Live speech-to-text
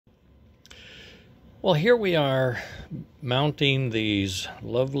Well, here we are mounting these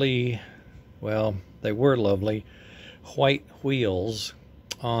lovely, well, they were lovely, white wheels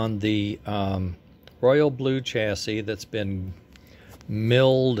on the royal blue chassis that's been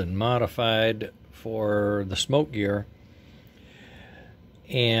milled and modified for the smoke gear.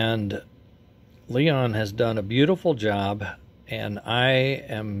 And Leon has done a beautiful job, and I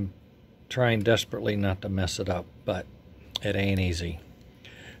am trying desperately not to mess it up, but it ain't easy.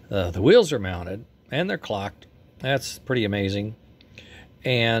 The wheels are mounted and they're clocked. That's pretty amazing.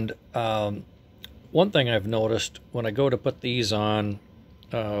 And one thing I've noticed when I go to put these on,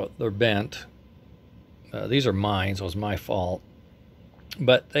 they're bent. These are mine, so it's my fault.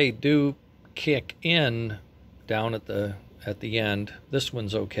 But they do kick in down at the end. This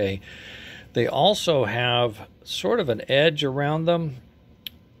one's okay. They also have sort of an edge around them.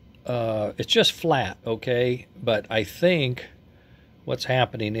 It's just flat, okay? But I think what's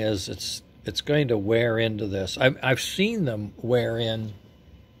happening is it's going to wear into this. I've seen them wear in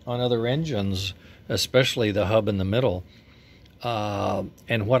on other engines, especially the hub in the middle.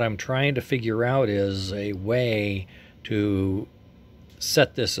 And what I'm trying to figure out is a way to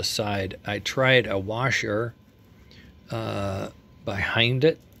set this aside. I tried a washer behind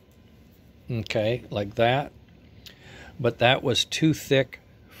it, okay, like that. But that was too thick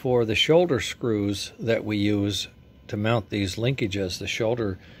for the shoulder screws that we use to mount these linkages. The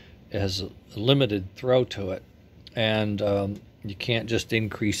shoulder has a limited throw to it, and you can't just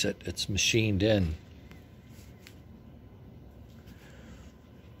increase it. It's machined in.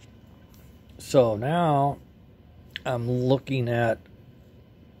 So now I'm looking at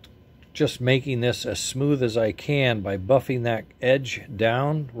just making this as smooth as I can by buffing that edge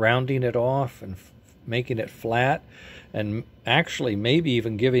down, rounding it off, and making it flat, and actually maybe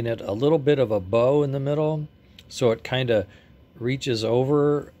even giving it a little bit of a bow in the middle so it kind of reaches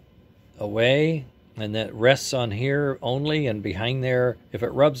over away and that rests on here only, and behind there, if it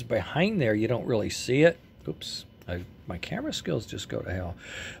rubs behind there, you don't really see it. Oops, my camera skills just go to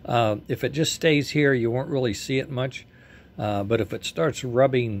hell. If it just stays here, you won't really see it much, but if it starts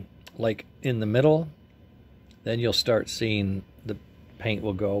rubbing like in the middle, then you'll start seeing the paint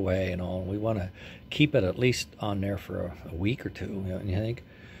will go away and all. We want to keep it at least on there for a week or two, you think?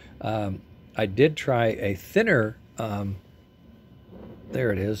 I did try a thinner,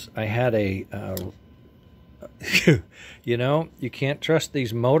 there it is. I had a, you know, you can't trust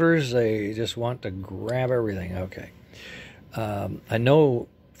these motors. They just want to grab everything. Okay. I know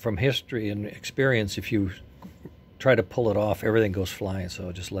from history and experience, if you try to pull it off, everything goes flying,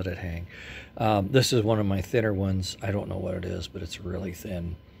 so just let it hang. This is one of my thinner ones. I don't know what it is, but it's really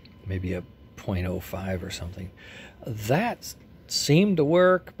thin, maybe a 0.05 or something. That seemed to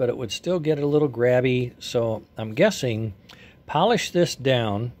work, but it would still get a little grabby, so I'm guessing polish this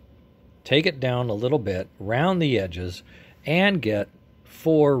down, take it down a little bit, round the edges, and get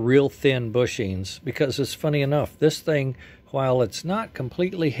 4 real thin bushings, because it's funny enough, this thing, while it's not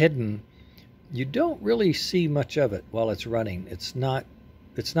completely hidden, you don't really see much of it while it's running. It's not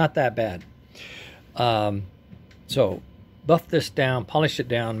that bad. So buff this down, polish it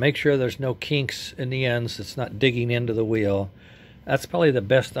down, make sure there's no kinks in the ends, it's not digging into the wheel. That's probably the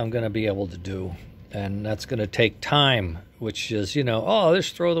best I'm going to be able to do. And that's going to take time, which is, you know, oh,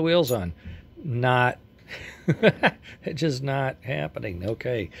 just throw the wheels on. Not, it's just not happening.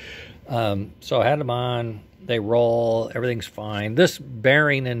 Okay. So I had them on. They roll. Everything's fine. This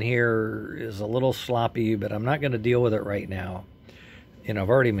bearing in here is a little sloppy, but I'm not going to deal with it right now. You know, I've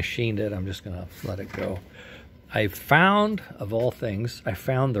already machined it. I'm just going to let it go. I found, of all things, I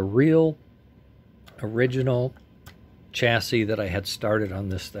found the real original chassis that I had started on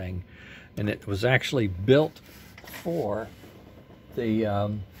this thing. And it was actually built for the, I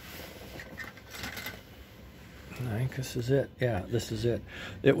think this is it. Yeah, this is it.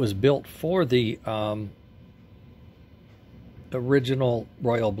 It was built for the original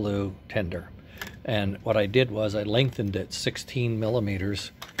royal blue tender. And what I did was I lengthened it 16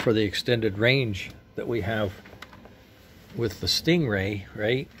 millimeters for the extended range that we have with the Stingray,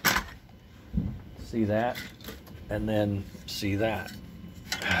 right? See that? And then see that.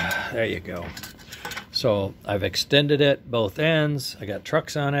 There you go. So I've extended it both ends. I got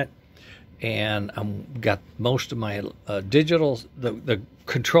trucks on it, and I'm got most of my digital, the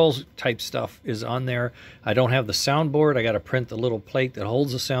controls type stuff is on there. I don't have the soundboard. I got to print the little plate that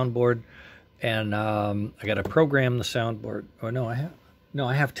holds the soundboard, and I got to program the soundboard. Oh no,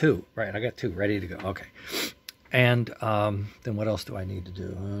 I have 2. Right, I got 2 ready to go. Okay. And then what else do I need to do?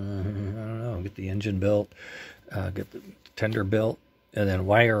 I don't know. Get the engine built, get the tender built. And then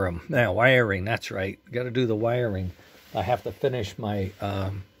wire them. Now, wiring, that's right. Got to do the wiring. I have to finish my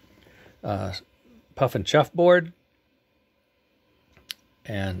puff and chuff board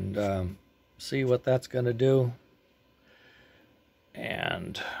and see what that's going to do.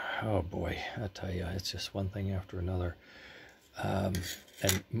 And oh boy, I tell you, it's just one thing after another. And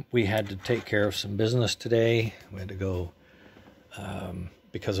we had to take care of some business today. We had to go,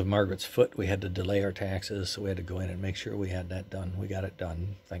 because of Margaret's foot, we had to delay our taxes, so we had to go in and make sure we had that done. We got it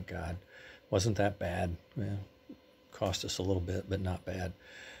done, thank God. Wasn't that bad. Yeah, cost us a little bit, but not bad.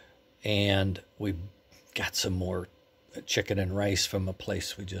 And we got some more chicken and rice from a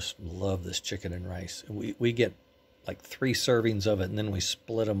place. We just love this chicken and rice. We get like 3 servings of it, and then we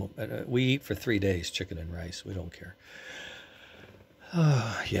split them. We eat for 3 days, chicken and rice. We don't care.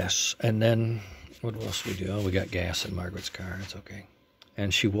 Yes. And then what else we do? Oh, we got gas in Margaret's car. It's okay.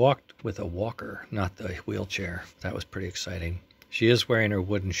 And she walked with a walker, not the wheelchair. That was pretty exciting. She is wearing her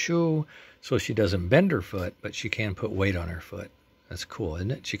wooden shoe, so she doesn't bend her foot, but she can put weight on her foot. That's cool,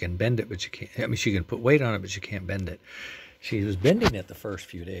 isn't it? She can bend it, but she can't. I mean, she can put weight on it, but she can't bend it. She was bending it the first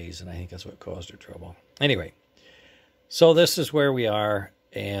few days, and I think that's what caused her trouble. Anyway, so this is where we are,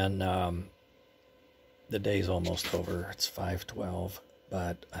 and the day's almost over. It's 5:12,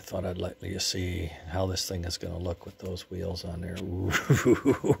 but I thought I'd let you see how this thing is going to look with those wheels on there.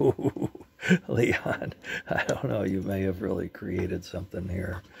 Ooh. Leon, I don't know, you may have really created something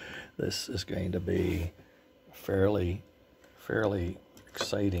here. This is going to be fairly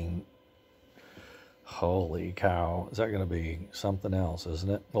exciting. Holy cow. Is that going to be something else,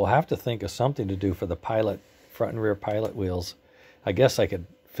 isn't it? We'll have to think of something to do for the pilot, front and rear pilot wheels. I guess I could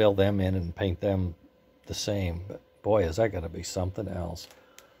fill them in and paint them the same, but boy, is that going to be something else.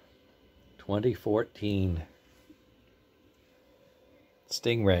 2014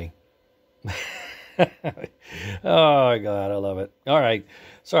 Stingray. Oh, God, I love it. All right.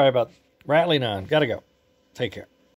 Sorry about rattling on. Gotta go. Take care.